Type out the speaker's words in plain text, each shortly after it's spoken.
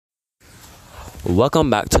Welcome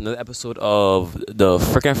back to another episode of the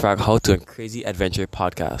Frick and Frack How to Crazy Adventure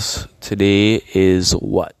podcast. Today is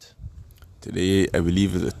what? Today, I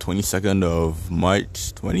believe, is the 22nd of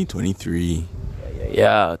March, 2023.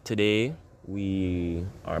 Yeah, today we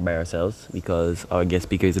are by ourselves because our guest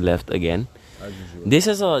speakers left again. As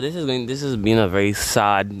usual. This has been a very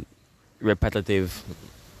sad, repetitive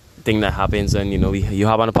thing that happens, and you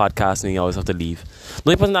hop on a podcast and you always have to leave. The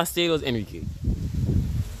only person that stayed was Enrique.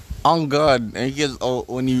 On God, Enrique is our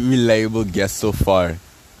only reliable guest so far.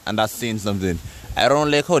 And that's saying something. I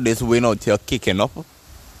don't like how this win out here kicking up.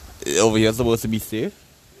 Over here supposed to be safe.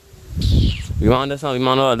 We want understand. We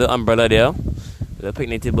want the umbrella there, the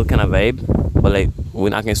picnic table kind of vibe, but like we're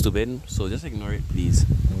not acting stupid, so just ignore it, please.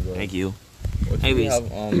 Okay. Thank you. What Anyways, we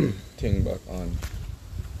have thing back on?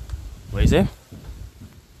 What is it?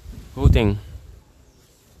 Who thing?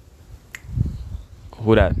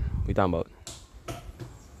 Who that? We talking about?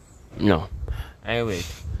 No. Anyway,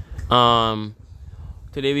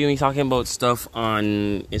 today we be talking about stuff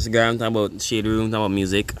on Instagram, talking about Shade Room, talking about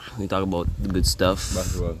music. We talk about the good stuff.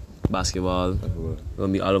 Basketball. We're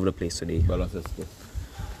gonna be all over the place today.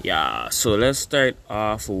 Yeah. So let's start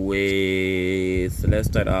off with.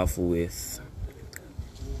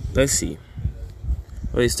 Let's see.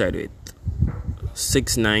 What do you start with?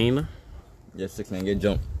 6ix9ine. Yeah, 6ix9ine get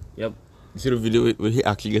jumped. Yep. You see the video with he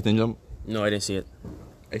actually getting jumped? No, I didn't see it.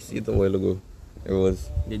 I see it a while ago. It was.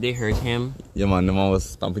 Did they hurt him? Yeah, man, the man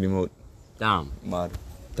was stamping him out. Damn. Mad.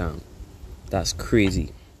 Damn. That's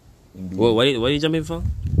crazy. Indeed. What are you jumping for?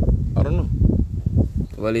 I don't know.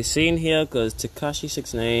 Well, it's saying here because Tekashi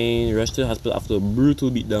 6ix9ine rushed to the hospital after a brutal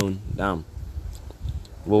beatdown. Damn.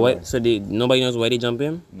 Well, what? So nobody knows why they jump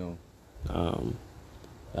him? No.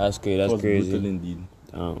 That's crazy. That's it was crazy. brutal indeed.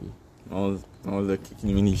 I was like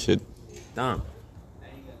kicking him in his shit. Damn.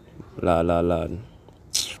 La.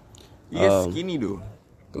 He's skinny though.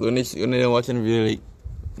 Cause when they watching the video, like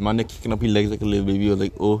man, they kicking up his legs like a little baby. I was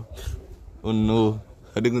like, oh no,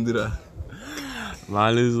 how they gonna do that?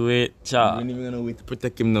 Man, lose weight, We cha. ain't even gonna wait to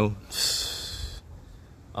protect him now.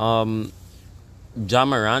 Ja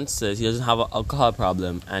Morant says he doesn't have an alcohol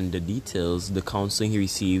problem, and the details, the counseling he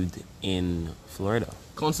received in Florida.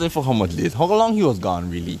 Counseling for how much days? How long he was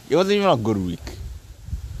gone? Really? It wasn't even a good week.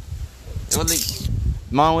 It was like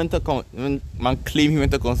man claimed he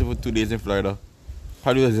went to counseling for 2 days in Florida.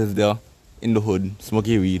 Probably was just there in the hood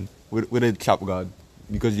smoking weed with a chap guard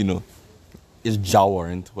because it's jaw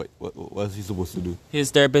warrant. What was he supposed to do?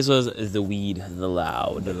 His therapist was the weed, the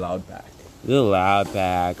loud pack. The loud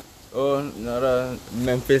pack. Oh, another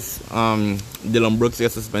Memphis. Dylan Brooks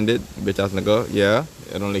gets suspended. Bitch ass nigga. Yeah,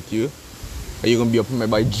 I don't like you. Are you gonna be up in my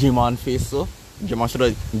boy J-Man face, so? J-Man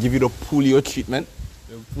should give you the polio treatment.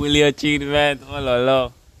 The polio treatment. Oh la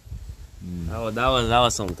la. That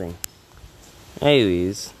was something.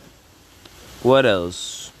 Anyways, what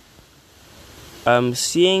else? I'm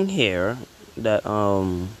seeing here that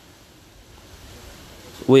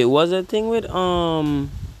wait, was a thing with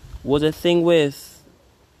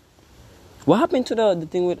what happened to the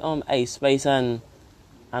thing with Ice Spice and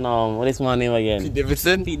what is my name again? Pete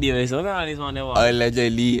Davidson? Pete Davidson. Look at this one there.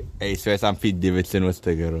 Allegedly, Ice Spice and Pete Davidson was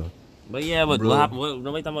together. But yeah, but Bro. what happened?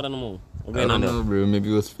 Nobody talking about that no more. I don't know, bro. Maybe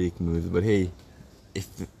it was fake news. But hey,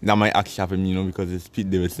 that might actually happen, because it's Pete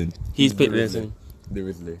Davidson. He's Pete Davidson. The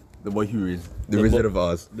Rizzler. The boy who is. The Wizard of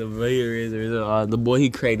Oz. The boy who is. The boy he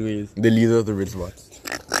cried with. The leader of the Rizzbots.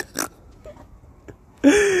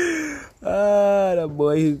 The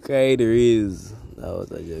boy who cried is. That was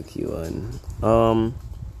such a cute one.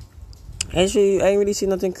 Actually, I ain't really see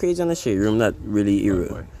nothing crazy on the Shade Room. Not really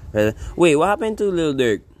era. Wait, what happened to Lil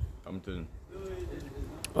Durk? I'm telling you.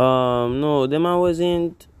 No, the man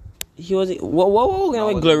wasn't. He wasn't. What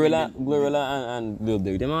going with Glorilla and Lil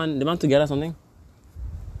Durk? The man together something?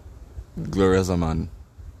 Gloria's a man.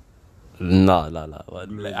 No.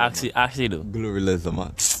 Like, actually though. Gloria's a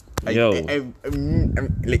man. Yo. I'm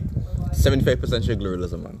like 75% sure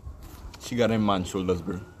Gloria's a man. She got him man shoulders,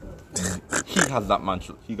 bro. He has that man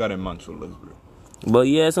shoulders. He got him man shoulders, bro. But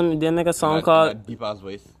yeah, they make a song called. That deep ass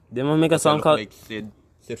voice. They might make a song called. Like Sid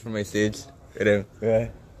from my stage. And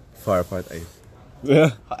then far apart eyes.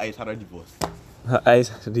 Yeah. Her eyes had a divorce. Her eyes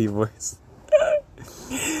had divorce.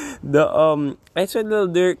 I said Lil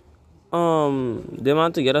Durk. They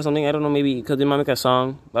man together something. I don't know, maybe because they might make a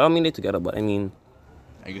song. But I don't mean they together. But I mean,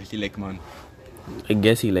 I guess he like man. I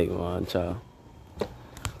guess he like man, child.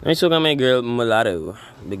 I still got my girl Mulatto,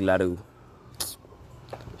 Big Lotto.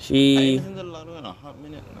 She. I the Lotto in a hot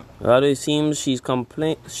minute now. Lotto, it seems she's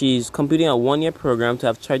completing a 1-year program to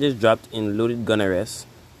have charges dropped in loaded gun arrests.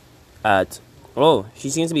 She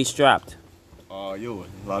seems to be strapped. Yo,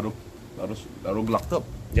 Lotto. That was locked up.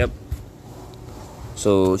 Yep.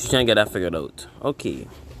 So she's trying to get that figured out. Okay.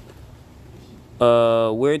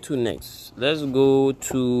 Where to next? Let's go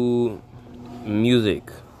to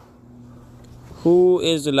music. Who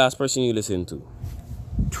is the last person you listened to?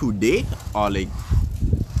 Today or like?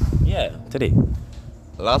 Yeah, today.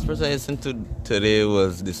 The last person I listened to today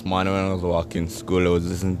was this morning when I was walking to school. I was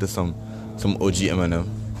listening to some OG Eminem.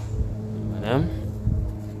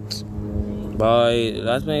 By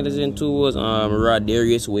last one I listened to was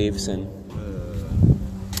Rodarius Waveson.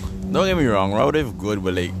 Don't get me wrong, Rod is good,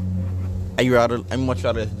 but like I much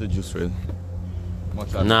rather listen to Juice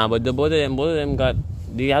WRLD. Nah, but the both of them got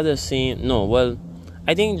they have the same. No, well,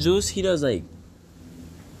 I think Juice he does like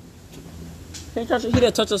he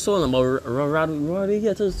does touch the soul, but Rod he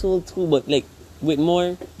touch the soul too, but like with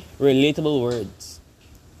more relatable words.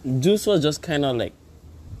 Juice was just kind of like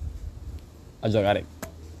a drug addict.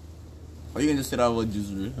 Or you can just say that about Juice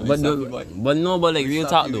WRLD. But like real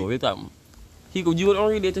talk though, real talk. You would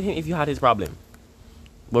only relate to him if you had his problem.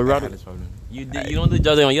 But Rod, you don't do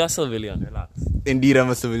judging. You're a civilian. Relax. Indeed, I'm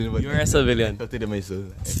a civilian. But you're a civilian.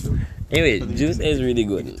 Anyway, Juice is really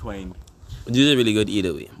good. Juice is really good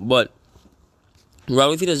either way. But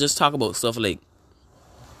Rod, if he does just talk about stuff like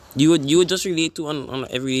you would just relate to on an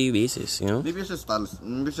everyday basis, you know. Maybe I should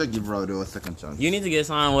give Rod a second chance. You need to get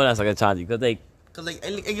someone with a second chance because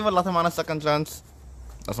I give a lot of man a second chance.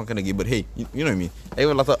 That's not gonna give, but hey, you know what I mean. I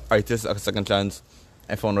give a lot of artists a second chance.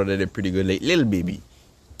 I found out that they're pretty good. Like Lil Baby.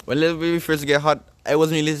 When Lil Baby first get hot, I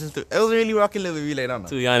wasn't really rocking Lil Baby like that.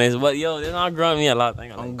 To be honest, but yo, they're not growing me a lot.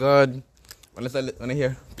 Oh God, when I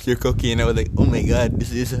hear Pure Cocaine, I was like, oh my God,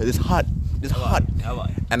 this is hot. This hot.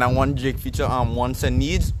 And I want Drake feature on Wants and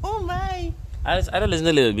Needs. Oh my. I don't listen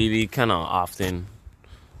to Lil Baby kind of often,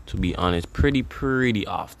 to be honest, pretty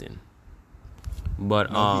often.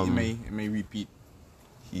 But no, he may repeat.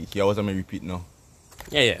 He always may repeat now.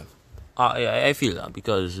 Yeah. I feel that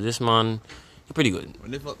because this man, he's pretty good.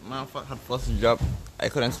 When this man had first job, I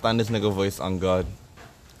couldn't stand this nigga voice on God.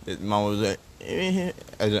 This man was like, I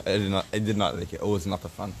did not like it. I was not a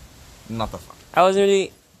fan.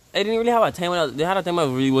 I didn't really have a time they had a time I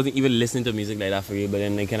really wasn't even listening to music like that for you, but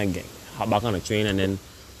then they kind of hop back on the train, and then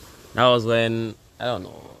that was when, I don't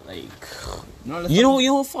know, like, you know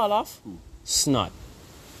who fall off? Snot.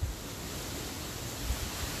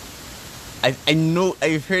 I know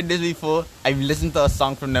I've heard this before. I've listened to a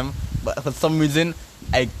song from them, but for some reason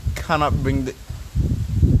I cannot bring the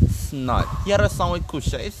Snot. He had a song with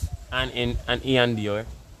Kushais and Ian Dior.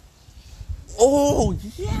 Oh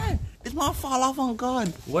yeah, this man fall off on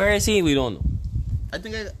God. Where is he? We don't know. I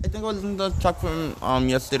think I was listening to a track from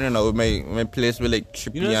yesterday now with my place with like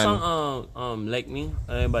Trippy. You know the song Like Me?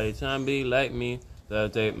 Everybody trying to be like me.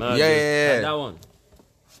 Take my yeah. That one.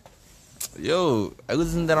 Yo, I was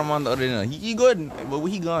listening to that man the other day. He good, but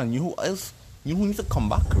he gone. You know who else? You know who needs to come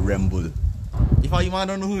back? Remble. If you man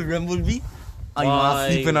don't know who Remble be, you man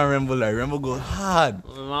sleeping on Remble. Like Remble go hard.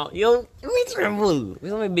 Yo, meet Remble. He's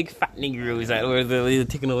not a big fat nigga. He's like he's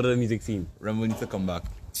taking over the music scene. Remble needs to come back.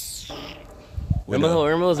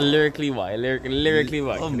 Remble is lyrically why? Lyrically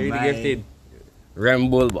why? Oh, really gifted.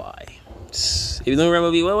 Remble boy. If you don't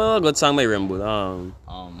remember, well, good song by Remble.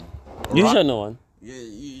 You should know one.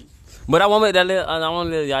 Yeah. But I want that little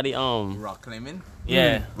Yachty Rock climbing.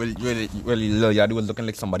 Yeah. Well, Lil Yachty was looking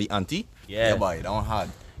like somebody auntie. Yeah, boy, that one hard.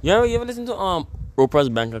 You ever listen to Oprah's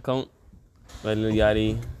Bank Account by Lil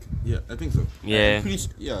Yachty? Yeah, I think so. Yeah.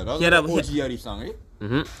 That was an OG Yachty song, right?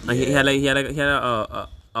 Mm-hmm. Yeah. He had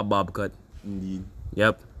a bob cut. Indeed.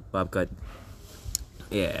 Yep, bob cut.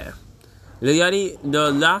 Yeah. Lil Yachty,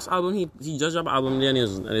 the last album he just dropped an album then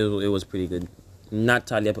it was pretty good. Not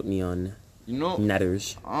Talia put me on. You know,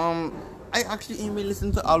 Natters. I actually ain't been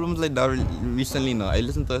listening to albums like that recently now. I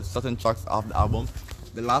listened to certain tracks off the album.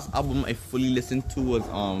 The last album I fully listened to was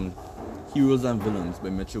Heroes and Villains by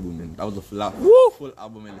Metro Boomin. That was the full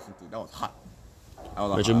album I listened to. That was hot.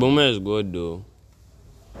 Metro Boomin is good though.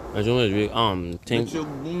 Metro Boomin is really Metro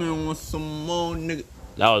Boomin was some more nigga.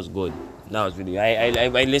 That was good. That was really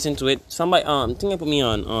I listened to it. Somebody think I put me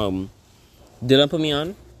on Dylan put me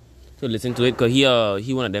on to listen to it because he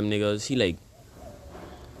one of them niggas.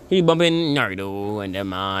 He bumping Naruto and them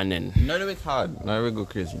man and Naruto is hard. Naruto go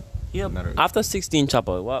crazy. Yeah. After 16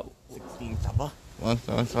 Chopper, what? 16 Chopper? What?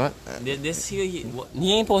 This he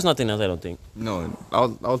ain't post nothing else, I don't think. No,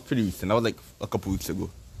 that was pretty recent. That was like a couple weeks ago.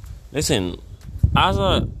 Listen, as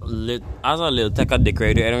a little Tekka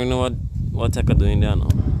decorator, I don't know what Tekka doing there now.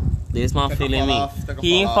 This man feeling me.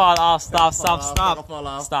 He ain't fall off. Stop.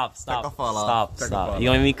 You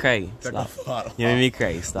gonna make me cry. Stop. You make me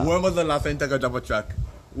cry. Stop. When was the last time Tekka dropped a track?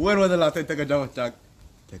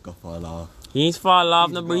 Take a fall off. He's fall off,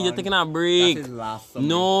 no, bro. He's just taking a break. That's his last summer.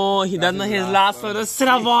 No, that's not his last one. Don't say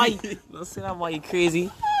that, boy. Don't say that, boy. You crazy.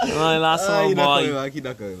 No, last summer, He's not boy. coming back. He's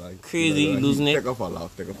not coming back. Crazy, losing it. Take a fall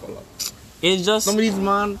off. Take a fall off. It's just... Some of these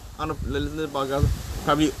man on a little podcast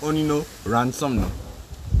probably only know ransom now.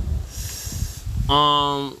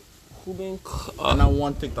 Who been... And that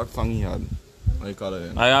one TikTok song he had. What you call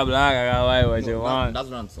it? I got black, I got white, what you want? That's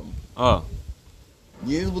ransom. Oh.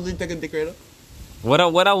 You ain't supposed to take a dick right? What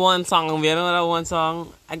a one song? We don't know that one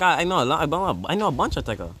song. I know a lot. I know a bunch of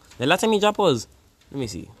Tekka. The last time he dropped was, let me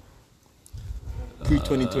see.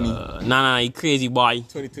 Pre-2020. Nah, you crazy boy.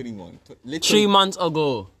 2021. 3 months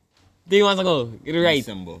ago. 3 months ago. Get it right.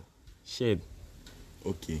 December. Shit.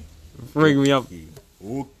 Okay. Bring me up.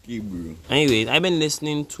 Okay, bro. Anyways, I've been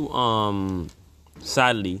listening to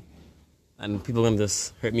Sadly, and people gonna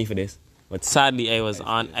just hurt me for this. But sadly,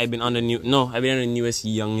 I've been on the newest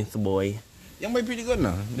youngest boy. Young boy pretty good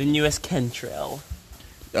now. The newest Kentrell.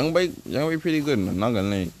 Young boy pretty good now. Not gonna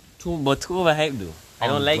lie. Too overhyped though. I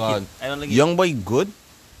don't like it. Young boy good,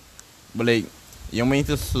 but like young boy need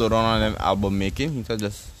to slow down on them album making. He need to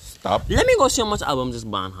just stop. Let me go see how much albums this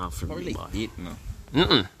band have for Probably me. like 8 now.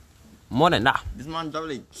 More than that. This man dropped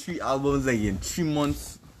like 3 albums like in 3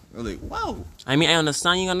 months. I was like, wow. I mean, I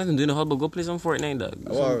understand you got nothing to do in the hall, but go play some Fortnite, dog.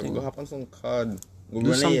 Go hop on some card. Go Do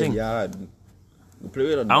run something. in your yard. Go play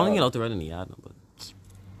with a dog. I don't get out to run in the yard, no, but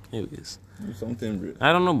anyways. Do something, bro.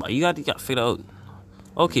 I don't know, but you got to figure out.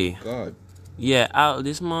 Okay. God. Yeah,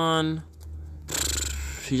 this man,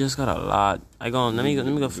 she just got a lot. Let me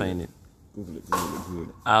go find it. Google it.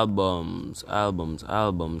 Albums.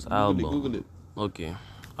 Google it. Okay.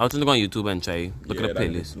 I'll just go on YouTube and try look at the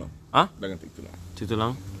playlist. Huh? That can take too long. Too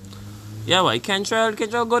long? Yeah, well,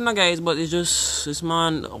 Kentrell good now, guys, but it's just this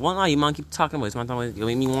man. One eye, man keep talking about this man. You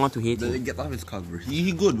make me want to hate him. Get off his cover.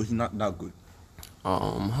 He good, but he's not that good.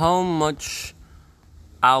 How much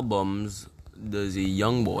albums does a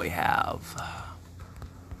young boy have?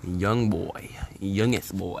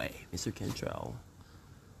 Youngest boy, Mr. Kentrell.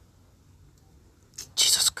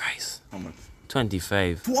 Jesus Christ. How much?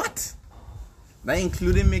 25. What? That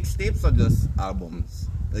including mixtapes or just albums?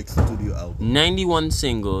 Like studio albums? 91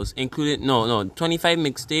 singles, including 25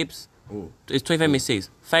 mixtapes. Oh. It's 25 mixtapes.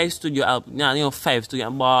 5 studio albums. Nah, 5 studio.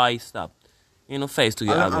 Boy, stop. 5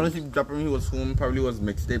 studio albums. Honestly, dropping he was home probably was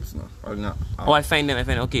mixtapes now. Probably not. Oh, I find them.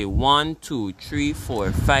 Okay, 1, 2, 3,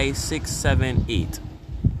 4, 5, 6, 7, 8.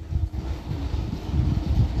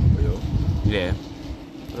 Yo. Yeah.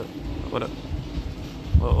 What up?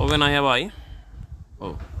 What going on here, boy?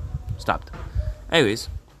 Oh, stopped. Anyways.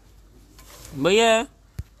 But yeah,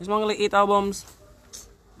 this man got like 8 albums.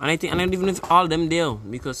 And I don't even know if all of them there,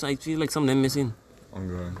 because I feel like some of them missing.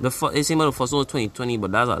 They say about the first one was 2020,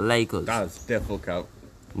 but that's a lie. That's definitely cap.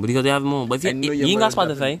 But because they have more. But if you ain't got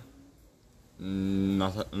Spotify?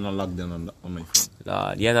 Not logged in on my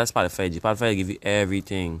phone. Yeah, that's Spotify. Spotify will give you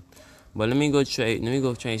everything. But let me go try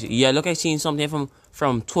and see. Yeah, look, I seen something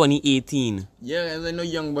from 2018. Yeah, I know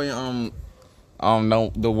Young Boy. The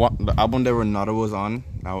album that Renata was on.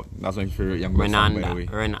 That's my favorite Young Boy song, by the way.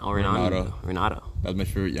 Renata. That's my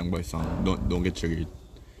favorite Young Boy song. Don't get triggered.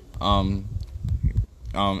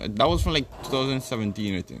 That was from like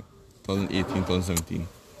 2017, I think. 2018, 2017.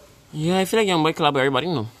 Yeah, I feel like Young Boy collab with everybody,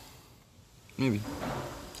 no? Maybe.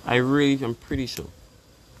 I'm pretty sure.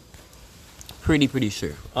 Pretty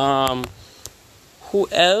sure. Who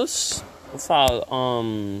else?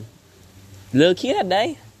 Lil Kid had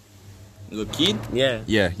died? Lil Kid? Yeah.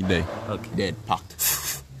 Yeah, he died. Okay. Dead,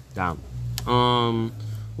 packed. Damn.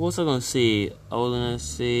 What was I gonna say? I was gonna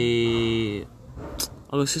say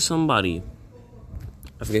somebody.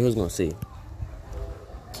 I forget who I was gonna say.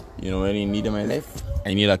 You know what I need in my life?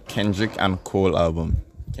 I need a Kendrick and Cole album.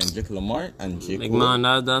 Kendrick Lamar and J. Cole. Like,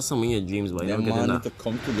 man, that's some of your dreams, but you don't get in need to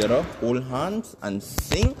come together, hold hands, and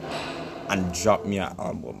sing, and drop me an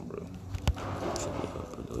album, bro.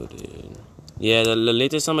 Yeah, the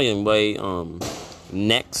latest song Young Boy,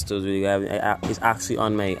 Next was really good. It's actually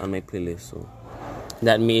on my playlist, so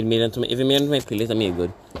that made it into my. If it made it into my playlist, that made it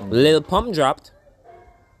good. Lil Pump dropped.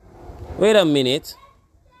 Wait a minute.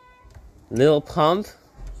 Lil Pump.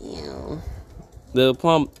 Yeah. Lil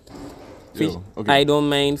Pump. Yo, okay. I don't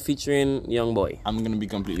mind featuring Young Boy. I'm gonna be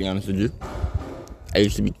completely honest with you. I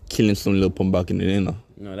used to be killing some Lil Pump back in the day, no?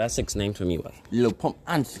 No, that's 6ix9ine for me, boy. Lil Pump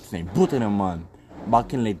and 6ix9ine, both of them, man.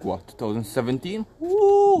 Back in like what, 2017?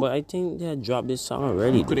 Woo! But I think they had dropped this song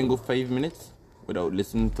already. You couldn't go 5 minutes without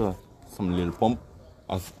listening to some Lil Pump.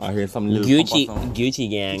 I hear some Lil Pump song. Gucci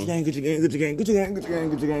gang. Gucci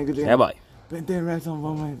gang. Yeah, boy.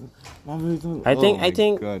 I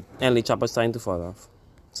think Ellie Chopper's starting to fall off.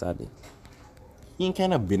 Sadly. he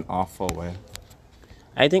kind of been off for a while.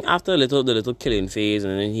 I think after the little killing phase,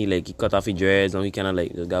 and then he cut off his dreads, and he kind of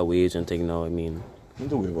like just got waves and thing now. I mean, he need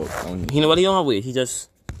to wave up. He know what, he don't have waves. He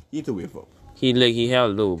need to wave up. He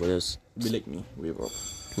held low, but just be like me, wave up.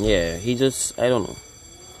 Yeah, he just, I don't know.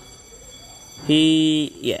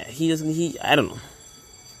 He I don't know.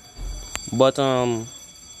 But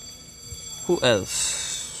who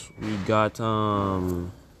else? We got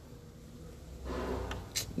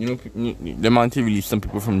you know, the man to release some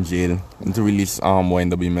people from jail. Need to release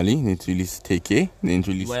YNW Melly. Need to release TK. They need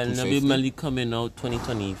to release YNW Melly coming out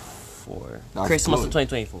 2024. Christmas of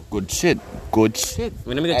 2024. Good shit. Good shit.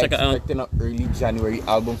 Let me go check it out. Expecting an early January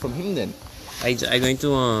album from him then. I going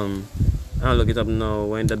to I'll look it up now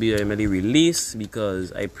when WMLE release,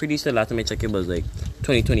 because I pretty sure last time I checked it was like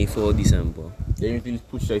 2024 December. They need to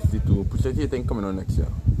push Ice too. Push Ice thing coming on next year.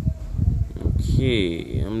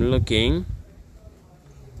 Okay, I'm looking.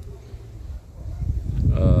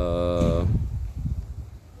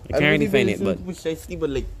 I can't really find it, but Push Ice, but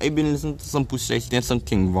like I've been listening to some Push Ice and some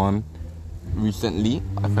King Von recently.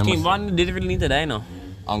 King Von didn't really need to die now.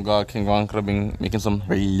 Oh God, King Von could have been making some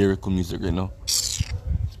very lyrical music right now.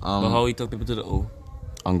 But how he took people to the O?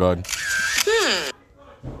 On God.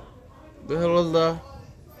 The hell was that?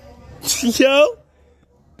 Yo!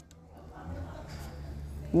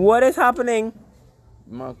 What is happening?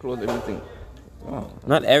 Man, close everything. Oh.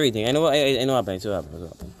 Not everything. I know what happened. What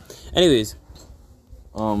happened. Anyways.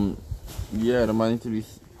 Yeah, the man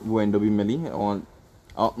introduced YNW Melly on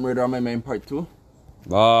Murder on My Mind Part 2.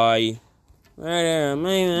 Bye. Murder on My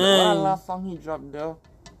Mind. The last song he dropped there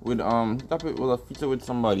with that was a feature with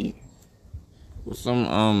somebody. With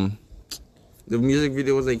some the music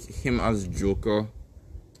video was like him as Joker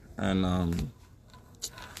and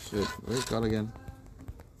shit, what is it called again?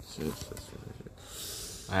 Shit.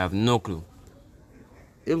 I have no clue.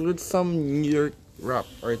 It was with some New York rap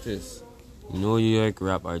artist. New York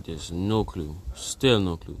rap artist, no clue. Still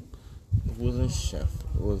no clue. It wasn't Chef.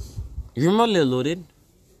 It was. You remember Lil Loaded?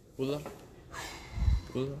 Who's that?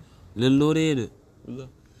 Lil Loaded. Who's that?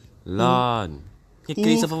 Lord. He killed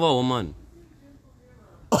himself for a woman.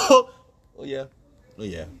 Oh yeah.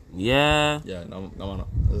 Yeah. Yeah, no.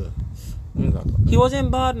 He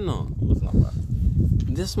wasn't bad, no. He was not bad.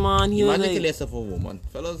 This man, he was like... kill yourself for a woman.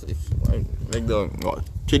 Fellas, if, like the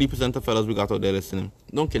 30% of fellas we got out there listening,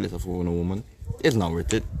 don't kill yourself for a woman. It's not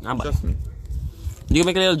worth it. Trust me. You can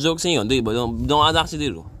make a little joke saying you do it, but don't actually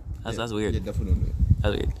do it. That's weird. Yeah, definitely don't do it.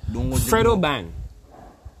 That's weird. Don't Fredo Bang.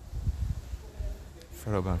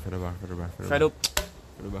 Fredo Bang. Fredo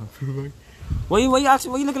Bang. What you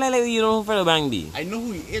looking like you don't know who Fredo Bang be? I know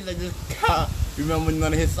who he is, I just can't remember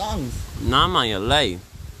none of his songs. Nah man, you're lying.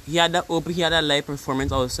 He had that live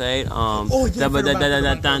performance outside. Don't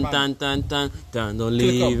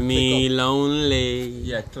leave me lonely.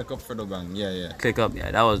 Yeah, click up Fredo Bang. Yeah. Click up, yeah.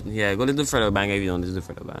 That was, yeah. Go listen to Fredo Bang if you don't listen to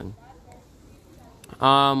Fredo Bang.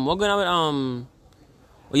 What going on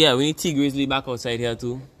with oh yeah, we need T Grizzly back outside here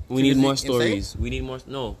too. We need more stories. We need more.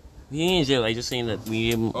 No, he ain't in jail. I just saying that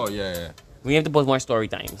we need. Oh yeah. We have to post more story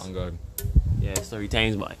times. Oh God. Yeah, story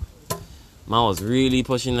times, boy. Man was really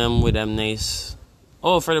pushing them with them nice.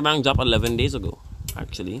 Oh, Fredo Bang dropped 11 days ago,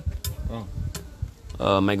 actually.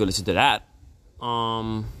 Oh. Might go listen to that.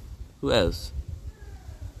 Who else?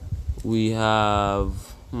 We have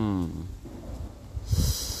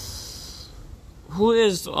who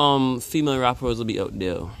is female rappers will be out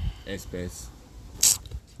there? Ice Spice.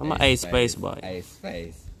 I'm an Ice Spice boy. Ice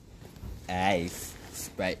Spice. Ice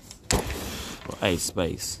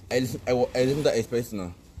Spice. I listen to Ice Spice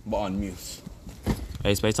now, but on mute.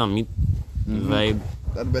 Ice Spice on mute. Vibe.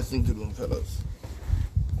 That's the best thing to do, fellas.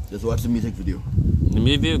 Just watch the music video. The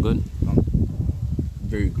music video good.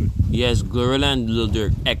 Very good. Yes, Gorilla and Lil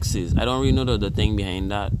Durk X's. I don't really know the thing behind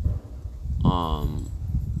that. Can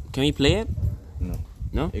we play it?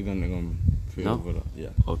 No? You're gonna play no? over that. Yeah.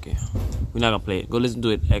 Okay. We're not gonna play it. Go listen to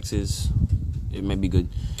it. X's. It might be good.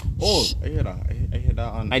 Oh, I hear that. I hear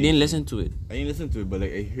that on. I didn't listen to it. I didn't listen to it, but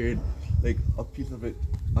like I heard like a piece of it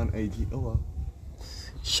on IG. Oh wow.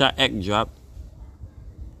 Shot X drop.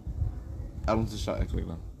 I don't see Shot X like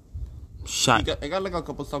that. Shot. I got like a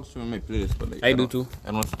couple songs from my playlist, but like I do too.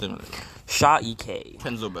 I don't listen to it. Shot EK.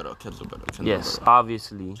 Kenzo better. Yes,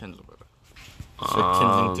 obviously. Kenzo better.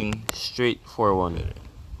 Kensington. Straight 4-1.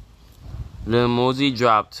 Lil Mosey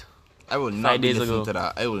dropped. I will not be listening to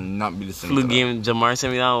that. I will not be listening to that. Flu game. Jamar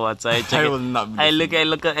sent me that on WhatsApp. I will not be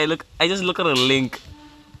listening. I just look at the link.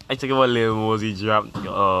 I check about Lil Mosey dropped.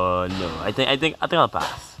 Oh no. I think I'll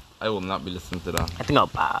pass. I will not be listening to that. I think I'll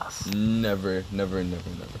pass. Never.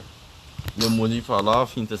 Lil Mosey fall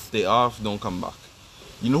off. He need to stay off. Don't come back.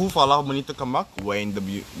 You know who fall out money to come back? YBN the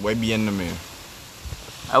man.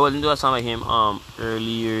 I wasn't doing a song with him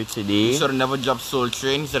earlier today. You should have never dropped Soul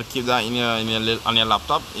Train. You should keep that on your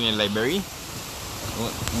laptop, in your library.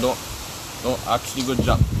 Don't actually go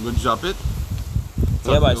drop it.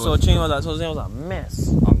 Yeah, but Soul Train was a mess.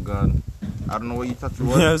 Oh God. I don't know what you thought it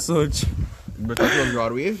was. Yeah, Soul Train. But that was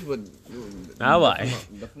Broadway, but nah, why?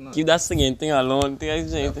 Keep that singing thing alone.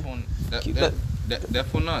 Definitely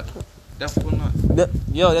not.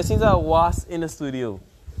 Yo, that seems like a wasp in the studio.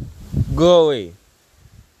 Go away.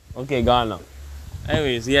 Okay, gone now.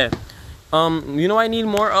 Anyways, yeah. You know what I need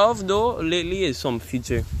more of though lately is some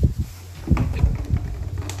Future.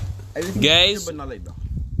 Guys, but not like that.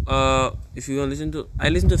 if you want to I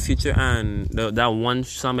listen to Future and that one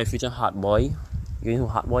song by Future, Hot Boy. You know who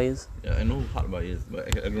Hot Boy is? Yeah, I know who Hot Boy is, but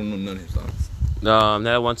I don't know none of his songs.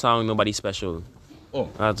 That one song, Nobody Special. Oh,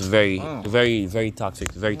 that's very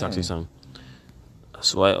toxic, very toxic song.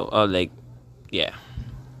 So I like, yeah.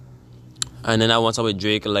 And then that one song with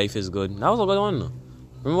Drake, Life Is Good. That was a good one. Though.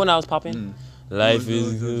 Remember when I was popping? Life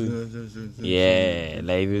is good. Yeah,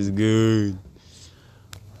 life is good.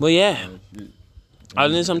 But yeah, I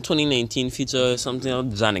listened to some 2019 feature, something of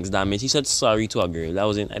Xanax Damage. He said sorry to a girl. That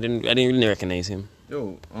was it. I didn't really recognize him.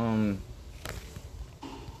 Yo,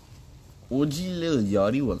 OG Lil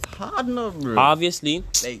Yachty was hard enough, bro. Obviously.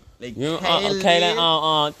 Like you know, Hey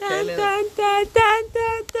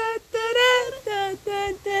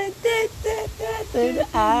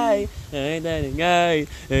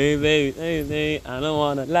baby, I don't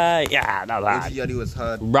wanna lie. Yeah, that was hard. OG Yachty was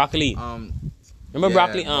hard. Broccoli. Remember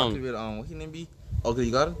Broccoli? Broccoli with, what his name be?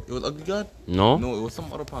 Ugly God? It was Ugly God? No, it was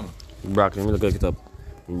some other panel. Broccoli. Let me look it up.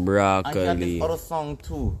 Broccoli. I got this other song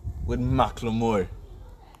too with Macklemore.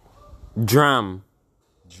 Drum.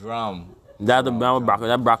 That Broccoli.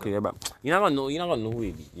 That Broccoli. You're not gonna know who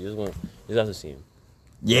it is. You just have to see him.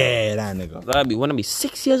 Yeah, that nigga. Wanna be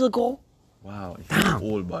 6 years ago? Wow, he's damn.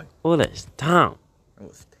 old boy. Oh, that's damn. I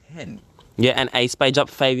was 10. Yeah, and I Spy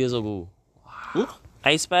dropped 5 years ago. Who?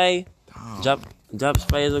 I Spy dropped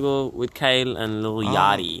 5 years ago with Kyle and Lil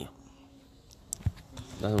Yachty.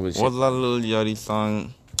 That's some good shit. What's that Lil Yachty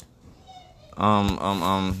song?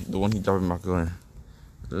 The one he dropped in Macklemore.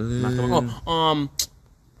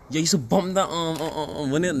 Yeah, you used to bump that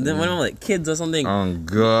when I'm like kids or something. Oh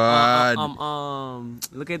God.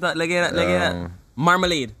 Look at that.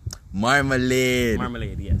 Marmalade,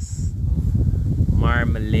 yes.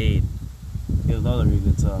 Marmalade. Yeah, that was a really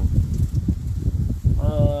good song.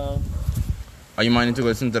 Are you minding to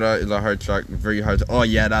listen to that? It's a hard track, very hard. Oh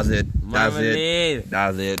yeah, that's it. Marmalade.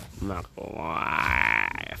 That's it.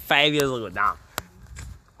 5 years ago, damn.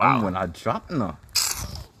 Wow. When I dropped now.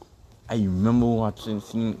 I remember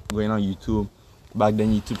seeing going on YouTube. Back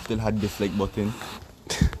then, YouTube still had dislike button.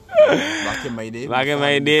 Back in my day,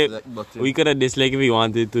 we could have disliked if we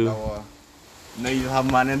wanted to. Now you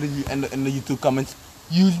have man in the YouTube comments.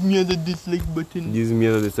 Use me as a dislike button.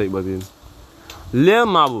 Lil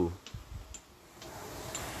Mabu.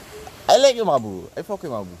 I like Mabu. I fuck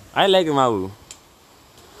with Mabu. I like Mabu.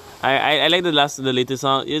 I like the latest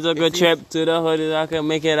song. It's a good trip to the hood. I can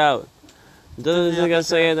make it out. Just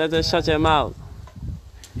say that. Just shut your mouth.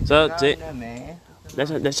 So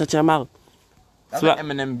let's shut your mouth. That's an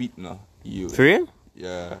Eminem beat now. For real?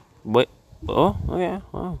 Yeah. But okay.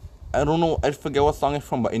 Wow. I don't know. I forget what song it's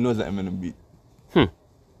from, but I know it's an Eminem beat.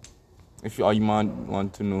 If you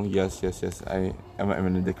want to know, yes. I am an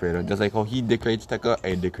Eminem decorator. Just like how he decorates Tekka,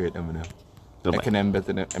 I decorate Eminem. Eminem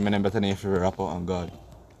better than your favorite rapper. On God.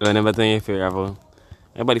 Eminem better than your favorite rapper.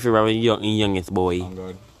 Everybody favorite rapper, youngest boy. On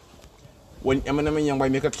God. When Eminem and Youngboy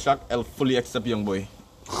make a track, I'll fully accept Youngboy.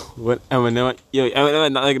 What Eminem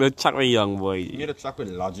not like the track with Youngboy. He made a track with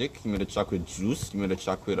Logic. He made a track with Juice. He made a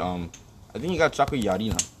track with I think he got a track with Yachty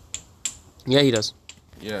now. Yeah, he does.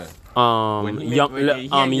 Yeah.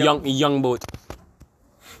 Young Boat.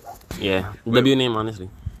 Yeah. W name honestly.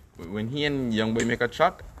 When he and Youngboy make a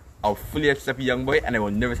track, I'll fully accept Youngboy, and I will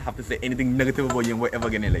never have to say anything negative about Youngboy ever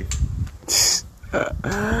again in life. If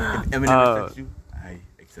Eminem accepts you, I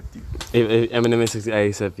accept you. If Eminem is 60, I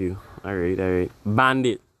accept you. Alright.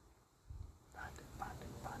 Bandit.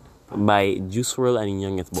 By Juice WRLD and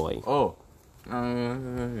Youngest Boy. Oh.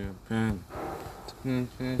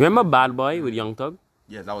 Remember Bad Boy with Young Thug?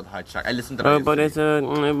 Yes, that was a hard track. I listened to that. But it's a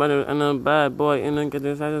bad boy and then get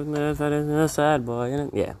this sad boy.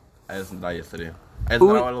 Yeah. I listened to that yesterday. I listened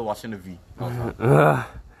to that while I was watching the V.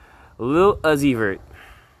 Lil Uzi Vert.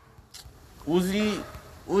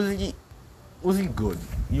 Uzi good.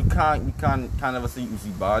 You can't never say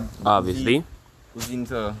Uzi bad. Obviously. Uzi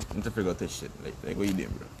into figure out this shit. Like what you doing,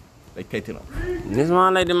 bro? Like tighten up. This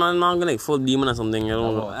man like the man like full demon or something. I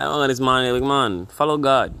don't know this man like man. Follow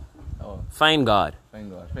God. Find God. Find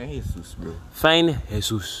God. Find Jesus, bro. Find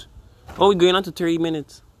Jesus. Oh, we're going on to 30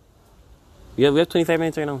 minutes. We have 25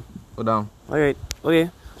 minutes right now. Go down. Alright. Okay.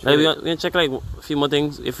 Like, we're gonna check like a few more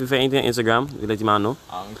things. If we find anything on Instagram, we let the man know.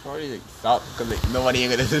 I'm sorry, like stop because like nobody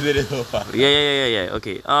ain't gonna do this so far. Yeah.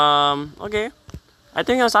 Okay. Okay. I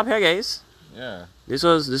think I'll stop here, guys. Yeah. This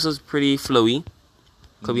was pretty flowy.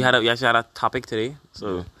 Cause we actually had a topic today,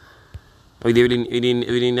 so we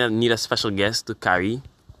didn't need a special guest to carry.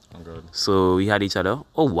 Oh god. So we had each other.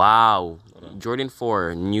 Oh wow. Jordan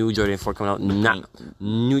 4, new Jordan 4 coming out.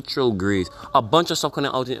 Neutral grays. A bunch of stuff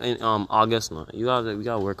coming out in August now. We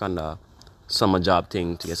gotta work on the summer job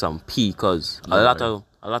thing to get some P, cause a lot of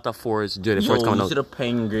 4s, Jordan 4s coming out. You see the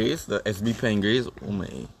pen grays, the SB pen grays? Oh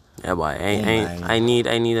my. Yeah, boy. I need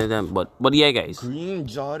them. But yeah, guys. Green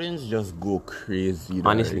Jordans just go crazy.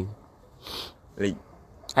 Honestly. Like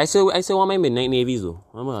I still want my midnight navies though.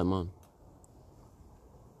 I'm like, man.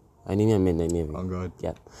 I need my midnight navy. Oh god.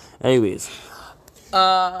 Yeah. Anyways.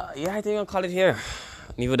 Yeah, I think I'll call it here.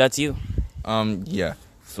 Nevo, that's you. Yeah.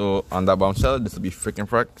 So on that bombshell, this will be Frick and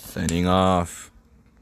Frack signing off.